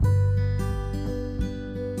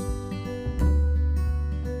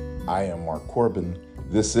I am Mark Corbin.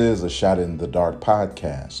 This is a Shot in the Dark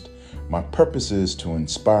podcast. My purpose is to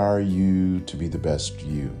inspire you to be the best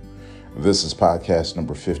you. This is podcast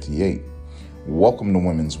number 58. Welcome to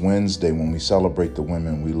Women's Wednesday, when we celebrate the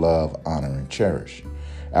women we love, honor, and cherish.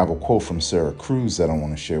 I have a quote from Sarah Cruz that I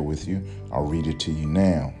want to share with you. I'll read it to you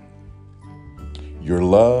now. Your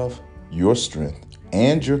love, your strength,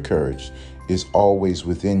 and your courage is always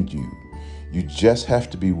within you. You just have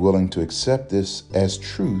to be willing to accept this as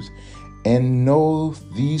truth and know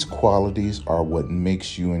these qualities are what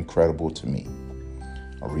makes you incredible to me.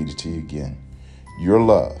 I'll read it to you again. Your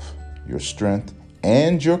love, your strength,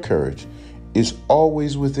 and your courage is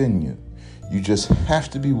always within you. You just have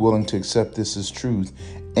to be willing to accept this as truth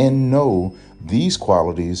and know these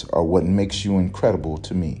qualities are what makes you incredible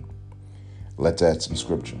to me. Let's add some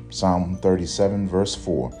scripture. Psalm 37, verse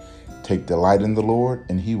 4. Take delight in the Lord,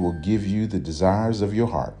 and he will give you the desires of your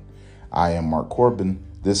heart. I am Mark Corbin.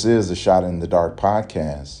 This is the Shot in the Dark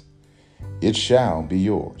podcast. It shall be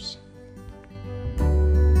yours.